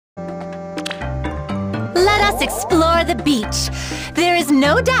us explore the beach. There is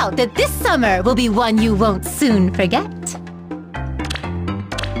no doubt that this summer will be one you won't soon forget.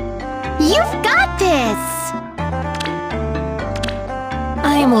 You've got this!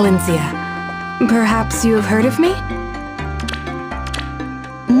 I am Olyncia. Perhaps you have heard of me?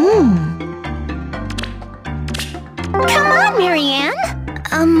 Come on, Marianne!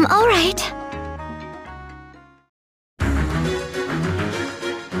 Alright.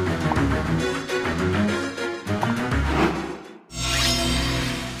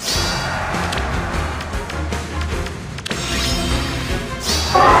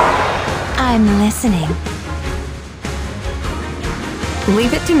 I'm listening.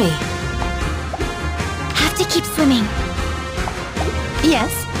 Leave it to me. Have to keep swimming.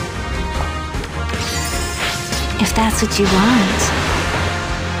 Yes? If that's what you want.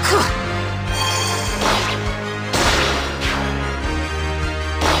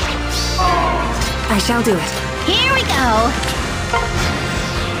 I shall do it. Here we go!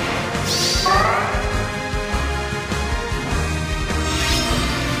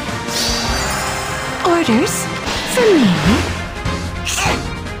 Orders for me?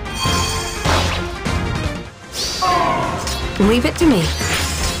 Leave it to me.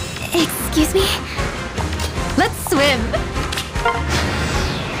 Excuse me? Let's swim!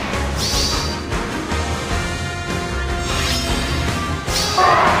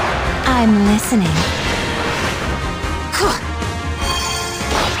 I'm listening.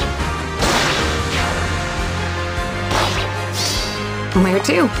 Where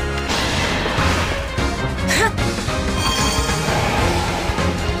to?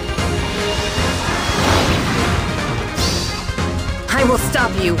 I will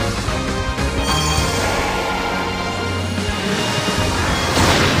stop you.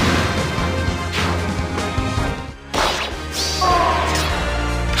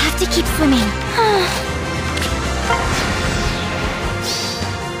 Have to keep swimming.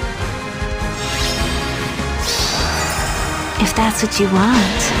 If that's what you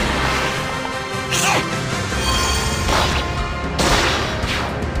want.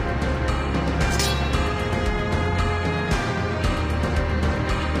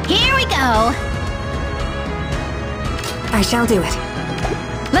 Here we go! I shall do it.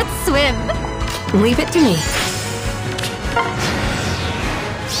 Let's swim! Leave it to me.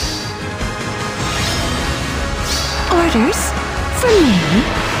 Orders for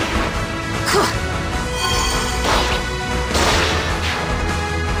me?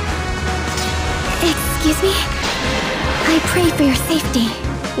 Excuse me? I pray for your safety.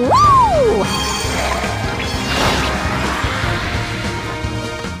 Woo!